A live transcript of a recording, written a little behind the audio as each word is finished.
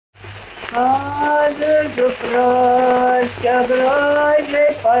Avižų praškę gražiai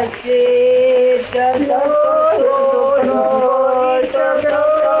pasėtę,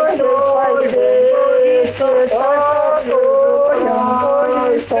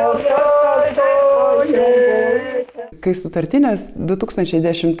 Kai sutartinės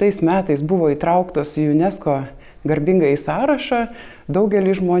 2010 metais buvo įtrauktos į UNESCO garbingąjį sąrašą,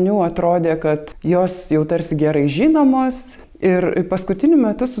 daugelį žmonių atrodė, kad jos jau tarsi gerai žinomos. Ir paskutiniu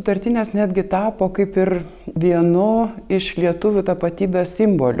metu sutartinės netgi tapo kaip ir vienu iš lietuvių tapatybės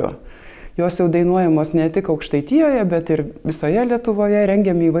simbolių. Jos jau dainuojamos ne tik Aukštaitijoje, bet ir visoje Lietuvoje,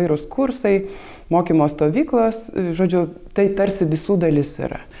 rengiami įvairūs kursai, mokymo stovyklos, žodžiu, tai tarsi visų dalis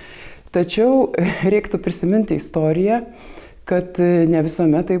yra. Tačiau reiktų prisiminti istoriją, kad ne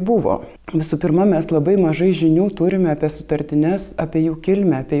visuomet tai buvo. Visų pirma, mes labai mažai žinių turime apie sutartines, apie jų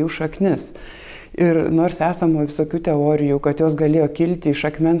kilmę, apie jų šaknis. Ir nors esama visokių teorijų, kad jos galėjo kilti iš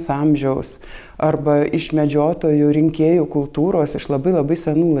akmens amžiaus arba iš medžiotojų rinkėjų kultūros iš labai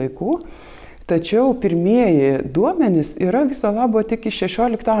senų laikų, tačiau pirmieji duomenys yra viso labo tik iš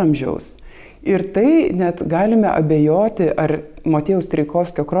 16 amžiaus. Ir tai net galime abejoti, ar Motiejaus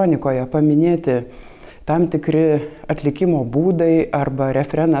Strijkovskio kronikoje paminėti tam tikri atlikimo būdai arba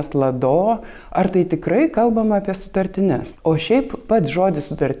refrenas lado, ar tai tikrai kalbama apie sutartines. O šiaip pats žodis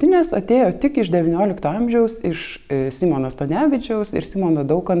sutartinės atėjo tik iš XIX amžiaus, iš Simono Stanevičiaus ir Simono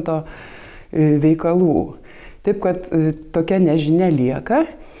Daukanto veikalų. Taip kad tokia nežinia lieka.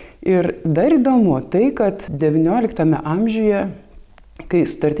 Ir dar įdomu tai, kad XIX amžiuje, kai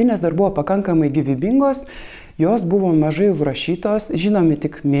sutartinės dar buvo pakankamai gyvybingos, jos buvo mažai užrašytos, žinomi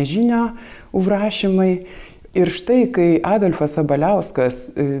tik Miežinio užrašymai. Ir štai, kai Adolfas Sabaliauskas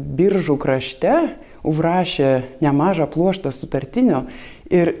Biržų krašte užrašė nemažą pluoštą sutartinių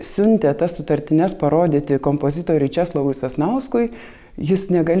ir siuntė tas sutartines parodyti kompozitoriui Česlovui Sasnauskui, jis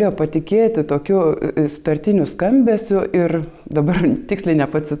negalėjo patikėti tokiu sutartiniu skambesiu ir dabar tiksliai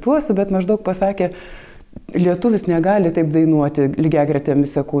nepacituosiu, bet maždaug pasakė, lietuvis negali taip dainuoti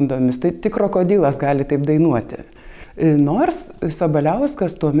lygiagretėmis sekundomis, tai tik krokodilas gali taip dainuoti. Nors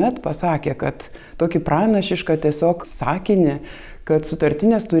Sabaliauskas tuomet pasakė, kad tokį pranašišką tiesiog sakinį, kad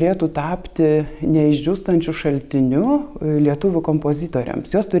sutartinės turėtų tapti neišdžiūstančių šaltiniu lietuvių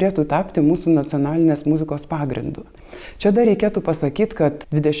kompozitoriams. Jos turėtų tapti mūsų nacionalinės muzikos pagrindu. Čia dar reikėtų pasakyti, kad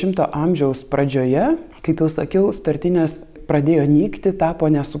 20 amžiaus pradžioje, kaip jau sakiau, sutartinės pradėjo nykti, tapo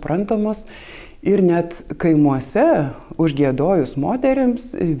nesuprantamos. Ir net kaimuose užgiedojus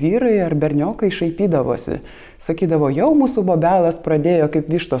moterims vyrai ar berniokai šaipydavosi. Sakydavo, jau mūsų bobelas pradėjo kaip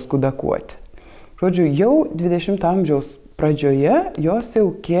vištos kudakuoti. Žodžiu, jau 20 amžiaus pradžioje jos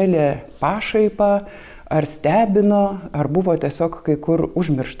jau kėlė pašaipą, ar stebino, ar buvo tiesiog kai kur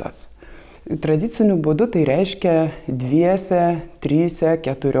užmirštos. Tradiciniu būdu tai reiškia 2, 3,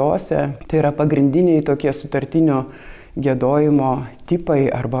 4. Tai yra pagrindiniai tokie sutartinių giedojimo tipai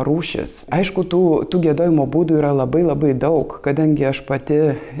arba rūšis. Aišku, tų giedojimo būdų yra labai daug, kadangi aš pati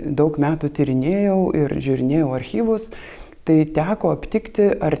daug metų tyrinėjau ir žiūrinėjau archyvus, tai teko aptikti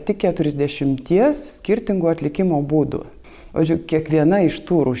arti 40 skirtingų atlikimo būdų. O kiekviena iš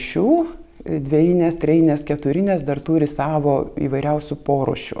tų rūšių, 2, 3, 4, dar turi savo įvairiausių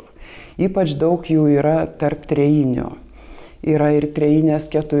porūšių. Ypač daug jų yra tarp trejinių. Yra ir trejinės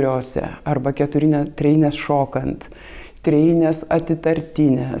 4, arba 3 šokant. Trejinės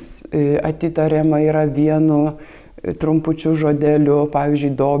atitartinės. Atitariama yra vienu trumpučiu žodeliu,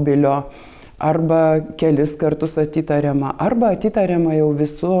 pavyzdžiui, dobilio, arba kelis kartus atitariama, arba atitariama jau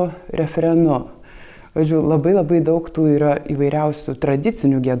visų refrenu. Labai daug tų yra įvairiausių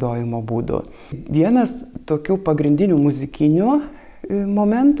tradicinių giedojimo būdų. Vienas tokių pagrindinių muzikinių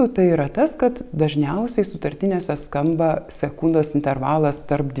momentų tai yra tas, kad dažniausiai sutartinėse skamba sekundos intervalas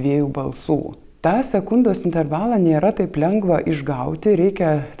tarp 2 balsų. Ta sekundos intervalą nėra taip lengva išgauti,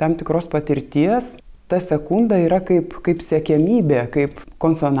 reikia tam tikros patirties. Ta sekunda yra kaip siekiamybė, kaip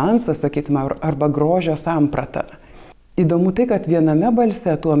konsonansas, sakytume, arba grožio samprata. Įdomu tai, kad viename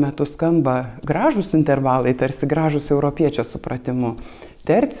balse tuo metu skamba gražūs intervalai, tarsi gražūs europiečio supratimu,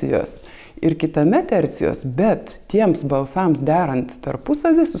 tercijos, ir kitame tercijos, bet tiems balsams derant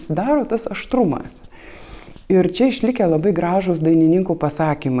tarpusavį susidaro tas aštrumas. Ir čia išlikę labai gražūs dainininkų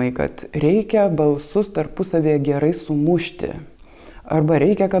pasakymai, kad reikia balsus tarpusavėje gerai sumušti, arba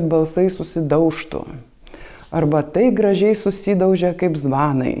reikia, kad balsai susidaužtų, arba tai gražiai susidaužia kaip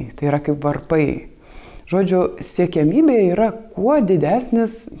zvanai, tai yra kaip varpai. Žodžiu, siekiamybė yra kuo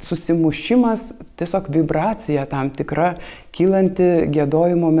didesnis susimušimas, tiesiog vibracija tam tikra kylanti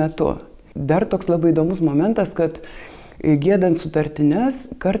giedojimo metu. Dar toks labai įdomus momentas, kad giedant sutartines,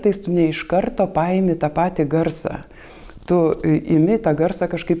 kartais tu ne iš karto paimi tą patį garsą. tu imi tą garsą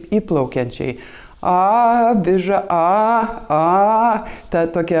kažkaip įplaukiančiai. A, biža, a, ta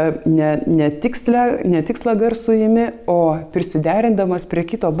tokia netikslą garsų imi, o prisiderindamas prie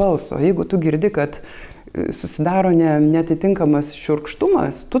kito balso. Jeigu tu girdi, kad susidaro netitinkamas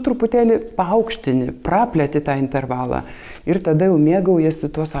šiurkštumas, tu truputėlį paaukštini, praplėti tą intervalą ir tada jau mėgaujasi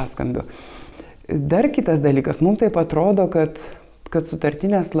tuo sąskambiu. Dar kitas dalykas, mums taip atrodo, kad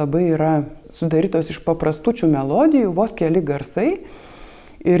sutartinės labai yra sudarytos iš paprastučių melodijų, vos keli garsai,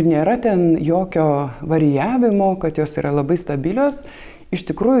 ir nėra ten jokio varijavimo, kad jos yra labai stabilios. Iš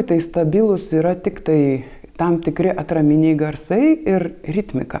tikrųjų, tai stabilus yra tik tai tam tikri atraminiai garsai ir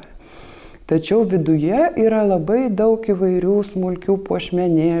ritmika. Tačiau viduje yra labai daug įvairių smulkių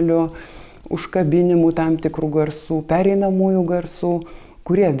puošmenėlių, užkabinimų tam tikrų garsų, pereinamųjų garsų,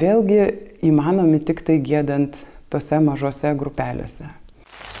 kurie vėlgi įmanomi tik tai giedant tose mažose grupelėse.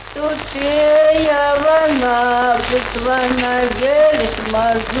 Tupėjo vanagas, vanagėlis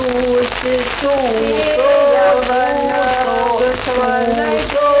mažusis, tupėjo vanagas,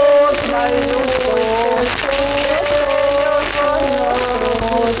 vanagėlis mažusis, tupėjo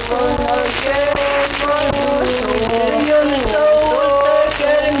vanagas, vanagėlis mažusis, jums tauta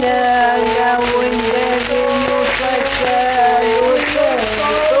kernelė, undėlinių takelių,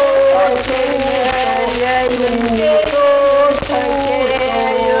 tauta kernelė,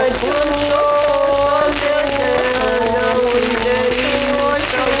 undėlinių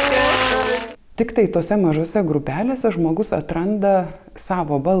Tik tai tose mažose grupelėse žmogus atranda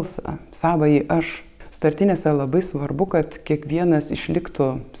savo balsą, savąjį aš. Sutartinėse labai svarbu, kad kiekvienas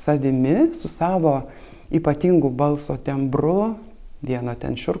išliktų savimi, su savo ypatingu balso tembru. Vieno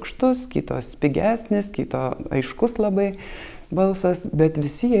ten šiurkštus, kito spigesnis, kito aiškus labai balsas, bet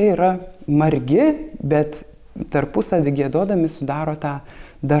visi jie yra margi, bet tarpusavį giedodami sudaro tą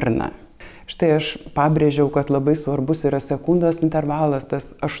darną. Štai aš pabrėžiau, kad labai svarbus yra sekundos intervalas, tas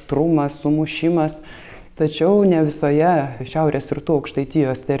aštrumas, sumušimas, tačiau ne visoje Šiaurės rytų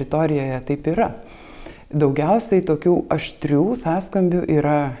Aukštaitijos teritorijoje taip yra. Daugiausiai tokių aštrių sąskambių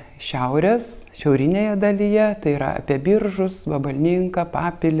yra šiaurinėje dalyje, tai yra apie Biržus, Vabalninką,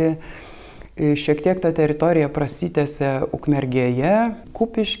 Papilį. Šiek tiek ta teritorija prasitęsia Ukmergėje,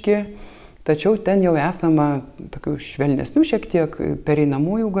 Kupiškį, tačiau ten jau esama tokių švelnesnių šiek tiek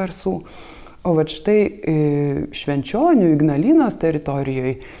pereinamųjų garsų. O vat štai Švenčionių, Ignalinos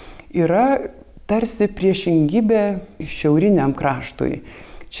teritorijoje yra tarsi priešingybė šiauriniam kraštui.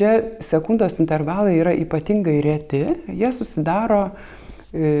 Čia sekundos intervalai yra ypatingai reti, jie susidaro,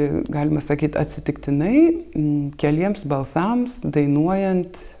 galima sakyti, atsitiktinai keliems balsams,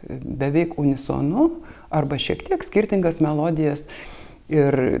 dainuojant beveik unisonu arba šiek tiek skirtingas melodijas.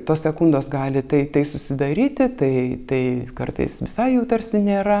 Ir tos sekundos gali tai susidaryti, tai kartais visai jų tarsi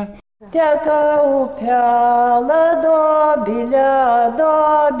nėra. Teka upelė, dobilė,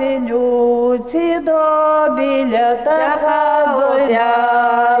 dobiliuci, dobilė, teka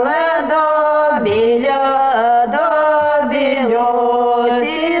upelė, dobilė,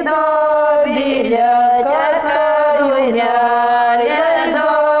 dobiliuci, dobilė, teka durelė,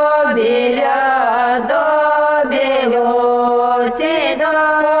 dobilė, dobiliuci,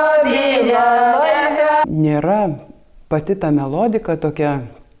 dobilė. Nėra pati ta melodika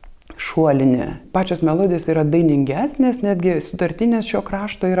tokia šuolinė. Pačios melodijos yra dainingesnės, netgi sutartinės šio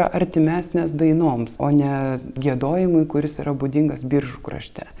krašto yra artimesnės dainoms, o ne giedojimui, kuris yra būdingas Biržų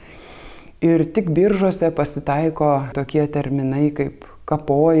krašte. Ir tik Biržuose pasitaiko tokie terminai kaip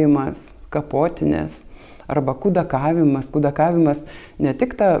kapojimas, kapotinės arba kudakavimas. Kudakavimas ne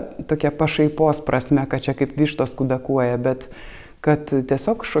tik ta tokia pašaipos prasme, kad čia kaip vištos kudakuoja, bet kad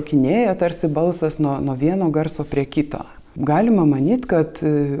tiesiog šokinėja tarsi balsas nuo vieno garso prie kito. Galima manyti, kad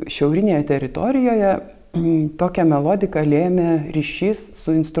šiaurinėje teritorijoje tokią melodiką lėmė ryšys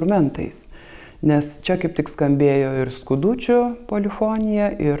su instrumentais, nes čia kaip tik skambėjo ir skudučių polifonija,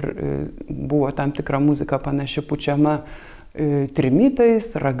 ir buvo tam tikra muzika panaši pučiama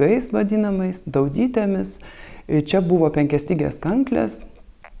trimitais, ragais vadinamais, daudytėmis. Čia buvo penkiastygės kanklės,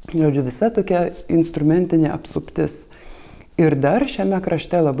 žodžiu, visa tokia instrumentinė apsuptis. Ir dar šiame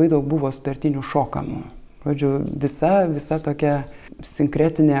krašte labai daug buvo sutartinių šokamų. Žodžiu, visa tokia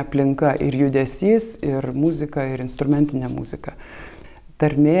sinkretinė aplinka ir judesys, ir muzika, ir instrumentinė muzika.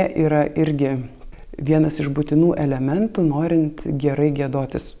 Tarmė yra irgi vienas iš būtinų elementų, norint gerai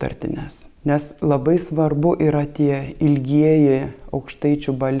giedoti sutartines. Nes labai svarbu yra tie ilgieji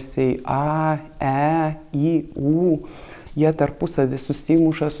aukštaičių balsiai A, E, I, U. Jie tarpusavį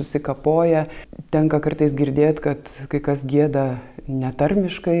susimuša, susikapoja. Tenka kartais girdėti, kad kai kas gieda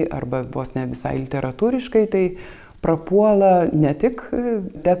netarmiškai arba vos ne visai literatūriškai, tai prapuola ne tik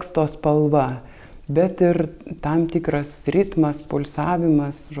teksto spalva, bet ir tam tikras ritmas,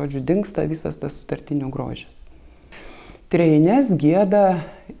 pulsavimas, žodžiu, dingsta visas tas sutartinių grožis. Trejines gieda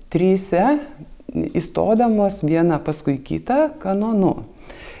tryse, įstodamos vieną paskui kitą kanonu.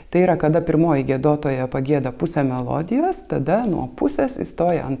 Tai yra, kada pirmoji giedotoja pagieda pusę melodijos, tada nuo pusės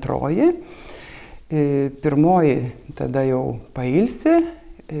įstoja antroji, pirmoji tada jau pailsi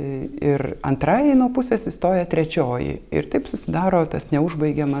ir antrąjį nuo pusės įstoja trečioji. Ir taip susidaro tas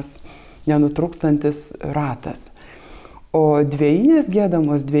neužbaigiamas, nenutrūkstantis ratas. O dvejinės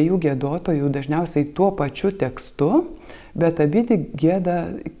giedamos dviejų giedotojų dažniausiai tuo pačiu tekstu, bet abidvi gieda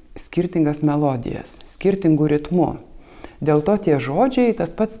skirtingas melodijas, skirtingų ritmų. Dėl to tie žodžiai, tas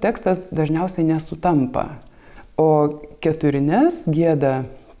pats tekstas dažniausiai nesutampa. O keturines gieda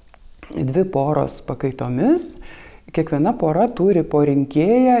dvi poros pakaitomis. Kiekviena pora turi po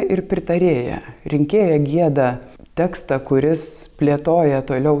rinkėją ir pritarėją. Rinkėja gieda tekstą, kuris plėtoja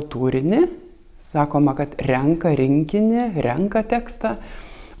toliau turinį. Sakoma, kad renka rinkinį, renka tekstą.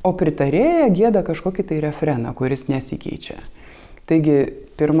 O pritarėja gieda kažkokį tai refreną, kuris nesikeičia. Taigi,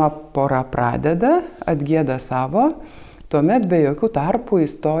 pirma pora pradeda, atgieda savo, tuomet be jokių tarpų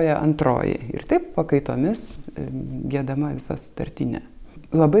įstoja antroji. Ir taip pakaitomis giedama visa sutartinė.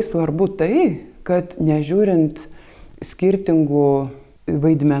 Labai svarbu tai, kad nežiūrint skirtingų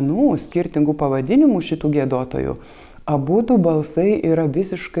vaidmenų, skirtingų pavadinimų šitų giedotojų, abudu balsai yra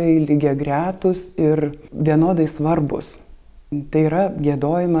visiškai lygiagretus ir vienodai svarbus. Tai yra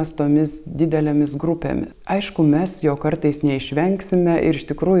giedojimas tomis didelėmis grupėmis. Aišku, mes jo kartais neišvengsime ir iš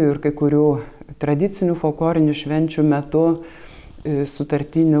tikrųjų ir kai kurių tradicinių folklorinių švenčių metu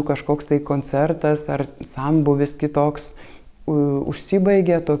sutartinių kažkoks tai koncertas ar sambuvis kitoks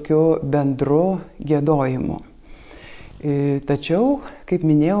užsibaigia tokiu bendru giedojimu. Tačiau, kaip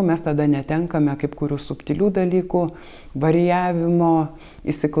minėjau, mes tada netenkame kaip kurių subtilių dalykų, varijavimo,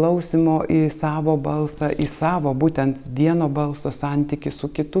 įsiklausimo į savo balsą, į savo būtent vieno balso santykį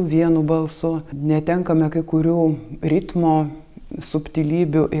su kitu vienu balsu. Netenkame kai kurių ritmo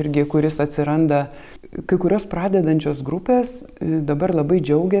subtilybių irgi, kuris atsiranda. Kai kurios pradedančios grupės dabar labai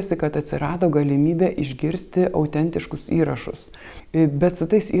džiaugiasi, kad atsirado galimybė išgirsti autentiškus įrašus. Bet su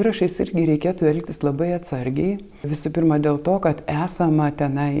tais įrašais irgi reikėtų elgtis labai atsargiai. Visų pirma dėl to, kad esama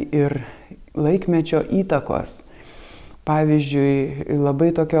tenai ir laikmečio įtakos. Pavyzdžiui,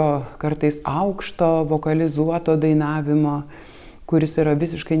 labai tokio kartais aukšto vokalizuoto dainavimo, kuris yra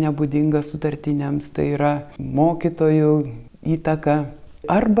visiškai nebūdingas sutartiniams, tai yra mokytojų įtaka.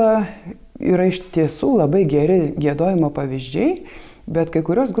 Arba yra iš tiesų labai geri giedojimo pavyzdžiai, bet kai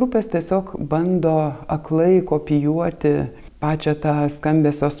kurios grupės tiesiog bando aklai kopijuoti pačią tą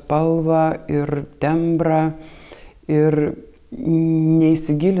skambesio spalvą ir tembrą ir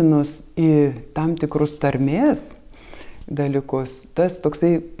neįsigilinus į tam tikrus tarmės dalykus, tas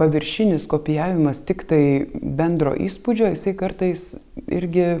toksai paviršinis kopijavimas tik tai bendro įspūdžio, jisai kartais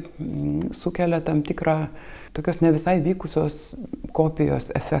irgi sukelia tam tikrą tokios ne visai vykusios kopijos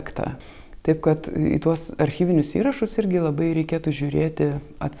efektą. Taip kad į tuos archyvinius įrašus irgi labai reikėtų žiūrėti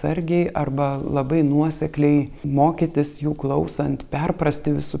atsargiai arba labai nuosekliai mokytis jų klausant,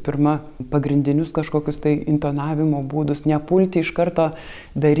 perprasti visų pirma pagrindinius kažkokius tai intonavimo būdus, nepulti iš karto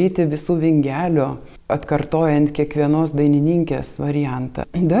daryti visų vingelių, atkartojant kiekvienos dainininkės variantą.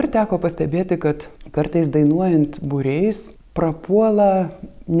 Dar teko pastebėti, kad kartais dainuojant būriais prapuola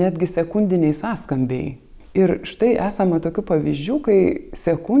netgi sekundiniai sąskambiai. Ir štai esama tokių pavyzdžių, kai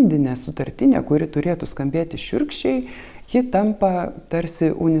sekundinė sutartinė, kuri turėtų skambėti šiurkščiai, ji tampa tarsi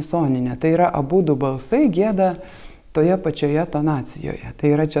unisoninė. Tai yra abudu balsai gieda toje pačioje tonacijoje.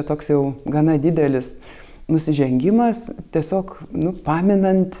 Tai yra čia toks jau gana didelis nusižengimas, tiesiog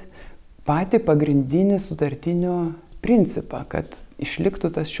paminant patį pagrindinį sutartinio principą, kad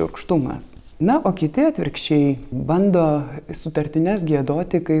išliktų tas šiurkštumas. Na, o kiti atvirkščiai bando sutartines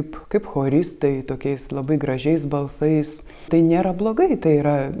giedoti kaip choristai, tokiais labai gražiais balsais. Tai nėra blogai, tai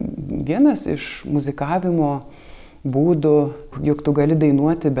yra vienas iš muzikavimo būdų, juk tu gali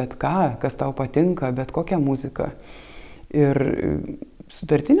dainuoti bet ką, kas tau patinka, bet kokią muziką. Ir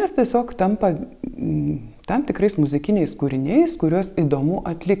sutartinės tiesiog tampa tam tikrais muzikiniais kūriniais, kuriuos įdomu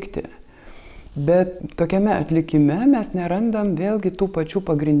atlikti. Bet tokiame atlikime mes nerandam vėlgi tų pačių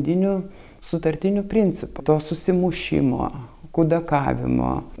pagrindinių sutartinių principų. To susimušimo,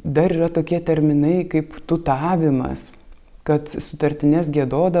 kudakavimo. Dar yra tokie terminai kaip tutavimas, kad sutartinės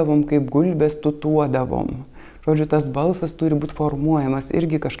giedodavom, kaip gulbės tutuodavom. Žodžiu, tas balsas turi būti formuojamas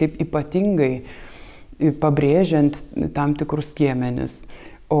irgi kažkaip ypatingai, pabrėžiant tam tikrus skiemenis.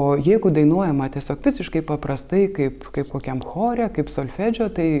 O jeigu dainuojama tiesiog visiškai paprastai, kaip kokiam chore, kaip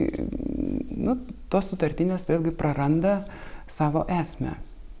solfedžio, tai tos sutartinės vėlgi praranda savo esmę.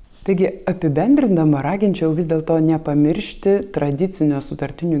 Taigi apibendrindama raginčiau vis dėlto nepamiršti tradicinio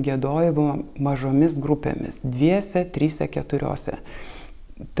sutartinių giedojimo mažomis grupėmis - 2, 3, 4.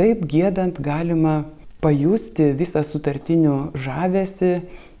 Taip giedant galima pajusti visą sutartinių žavesį,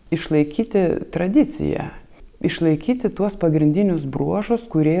 išlaikyti tradiciją, išlaikyti tuos pagrindinius bruožus,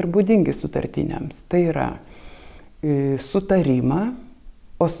 kurie ir būdingi sutartiniams. Tai yra sutarimą,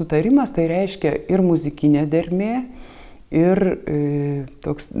 o sutarimas tai reiškia ir muzikinė dermė, ir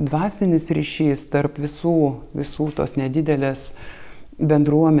toks dvasinis ryšys tarp visų tos nedidelės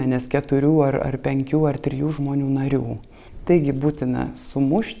bendruomenės 4 ar 5 ar 3 žmonių narių. Taigi būtina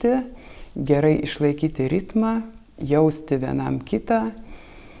sumušti, gerai išlaikyti ritmą, jausti vienam kitą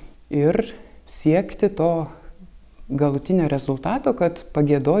ir siekti to galutinio rezultato, kad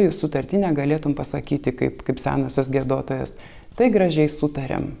pagiedojus sutartinę galėtum pasakyti kaip senosios giedotojos, tai gražiai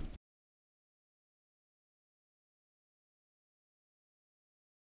sutarėm.